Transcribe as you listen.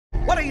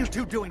What are you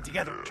two doing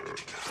together?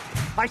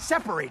 I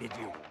separated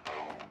you.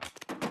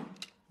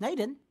 No, you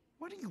didn't.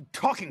 What are you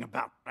talking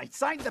about? I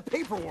signed the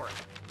paperwork.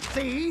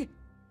 See?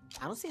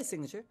 I don't see a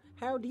signature.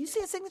 Harold, do you see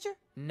a signature?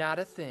 Not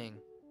a thing.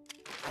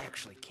 I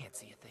actually can't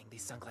see a thing.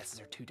 These sunglasses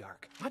are too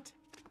dark. What?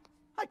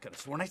 I could have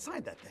sworn I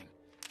signed that thing.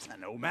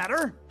 No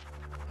matter.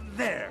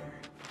 There.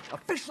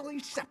 Officially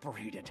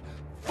separated.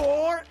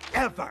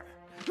 Forever.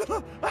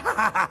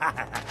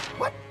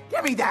 What?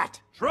 Give me that.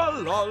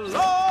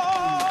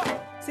 Tra-la-la!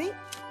 See?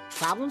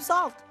 Problem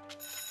solved.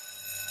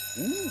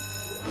 Ooh.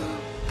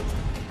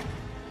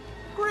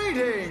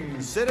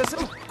 Greetings,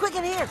 citizen. Quick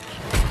in here.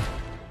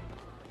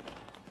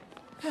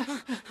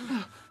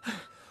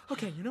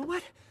 Okay, you know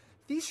what?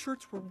 These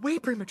shirts were way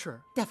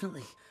premature.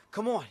 Definitely.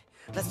 Come on.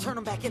 Let's turn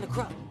him back into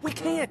Crumb. We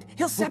can't.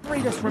 He'll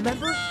separate us,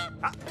 remember?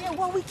 Yeah,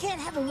 well, we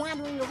can't have him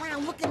wandering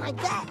around looking like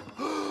that.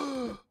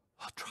 A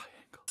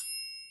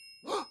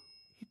triangle.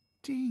 It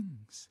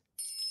dings.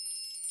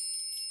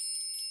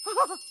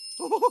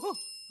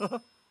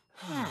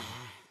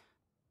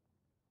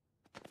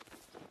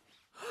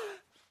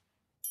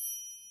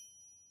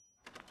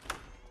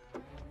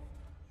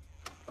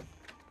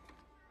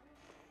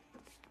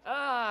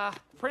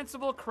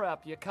 Principal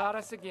Krupp, you caught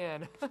us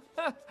again.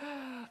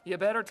 You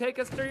better take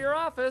us to your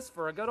office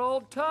for a good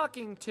old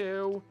talking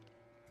to.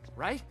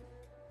 Right?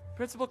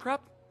 Principal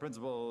Krupp?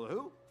 Principal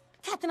who?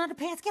 Captain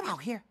Underpants, get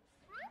out here.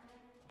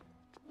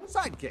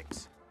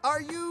 Sidekicks.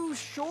 Are you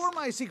sure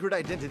my secret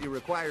identity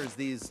requires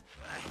these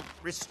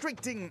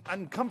restricting,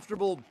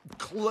 uncomfortable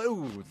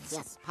clothes?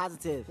 Yes,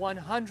 positive.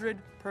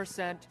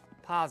 100%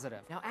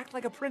 positive. Now act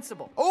like a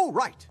principal. Oh,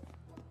 right.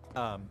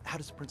 How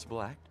does a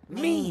principal act?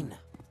 Mean.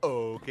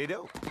 Okay,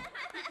 doke.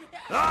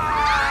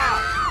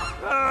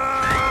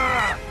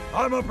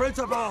 I'm a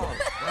principal.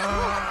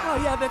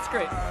 Oh yeah, that's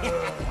great.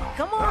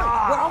 Come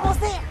on, we're almost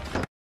there.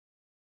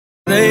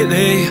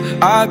 Lately,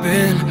 I've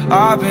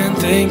been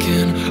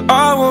thinking,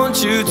 I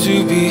want you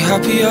to be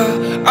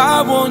happier,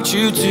 I want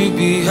you to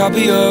be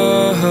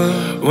happier.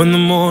 When the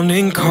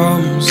morning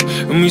comes,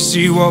 and we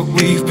see what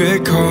we've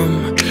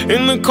become,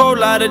 in the cold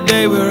light of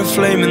day, we're a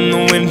flame in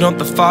the wind, not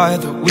the fire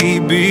that we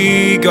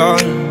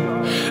begun.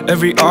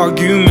 Every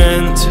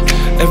argument,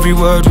 every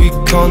word we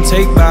can't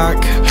take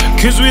back,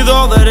 'cause with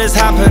all that has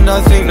happened,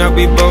 I think that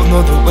we both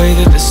know the way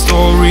that the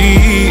story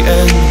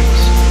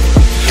ends.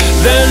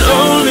 Then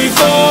only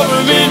for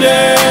a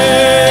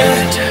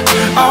minute,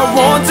 I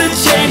want to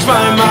change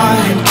my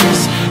mind,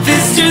 'cause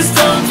this just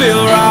don't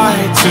feel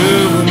right to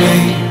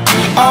me.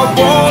 I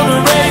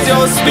wanna raise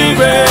your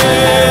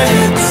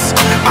spirits,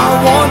 I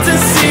want to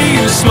see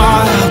you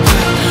smile,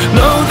 but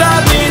no,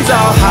 that means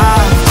I'll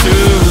have to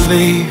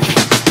leave.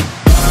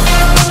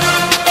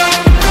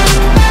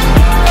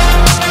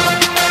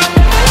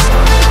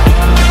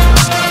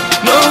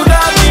 No,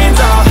 that means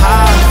I'll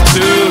have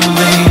to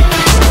leave.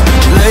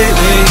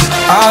 Lately,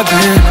 I've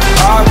been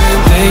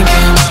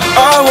thinking, I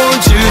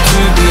want you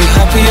to be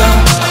happier,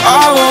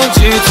 I want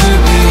you to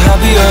be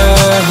happier.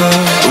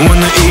 When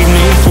the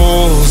evening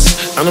falls,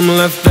 and I'm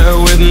left there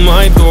with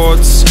my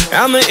thoughts,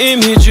 and the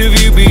image of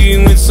you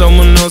being with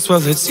someone else,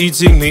 well, it's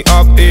eating me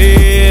up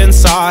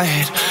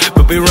inside.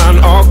 But we ran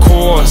our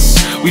course,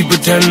 we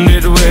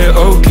pretended we're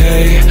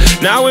okay.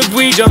 Now if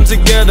we jump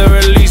together,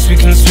 at least we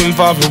can swim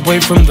far away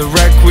from the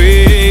wreck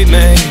we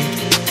made.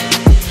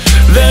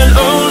 Then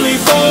only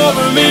for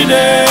a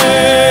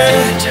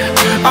minute,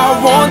 I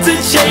want to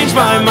change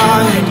my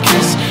mind,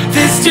 'cause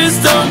this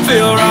just don't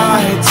feel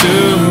right to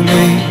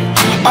me.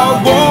 I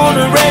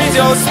wanna raise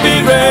your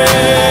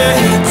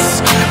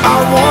spirits, I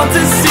want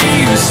to see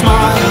you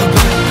smile,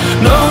 but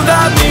no,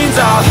 that means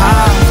I'll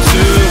have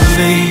to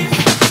leave.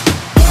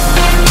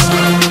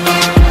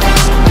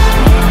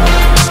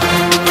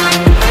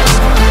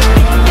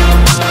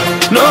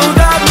 No,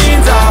 that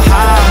means I'll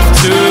have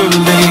to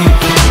leave.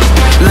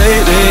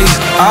 Lately,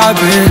 I've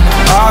been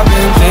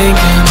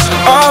thinking,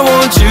 I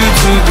want you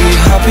to be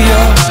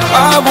happier,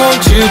 I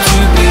want you to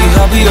be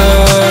happier.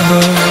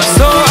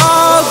 So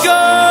I'll go,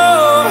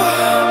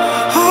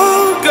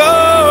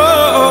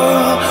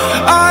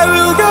 I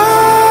will go.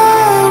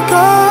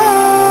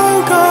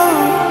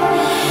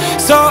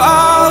 So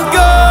I'll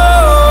go,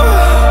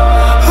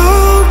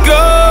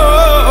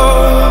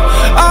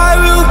 I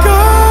will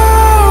go.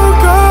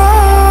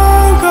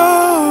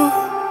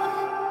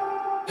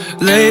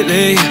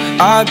 Lately,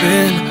 I've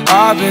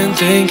been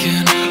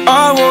thinking,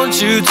 I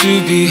want you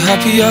to be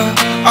happier,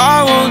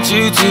 I want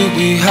you to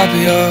be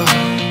happier.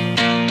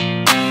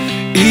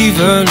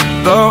 Even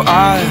though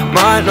I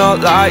might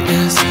not like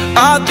this,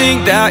 I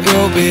think that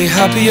you'll be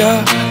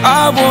happier,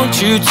 I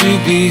want you to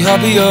be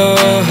happier.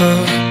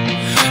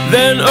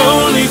 Then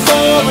only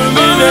for a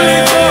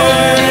minute,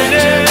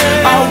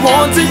 I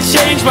want to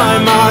change my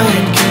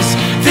mind, 'cause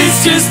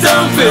this just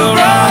don't feel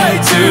right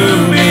to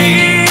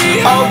me.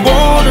 I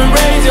wanna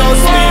raise your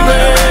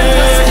spirit,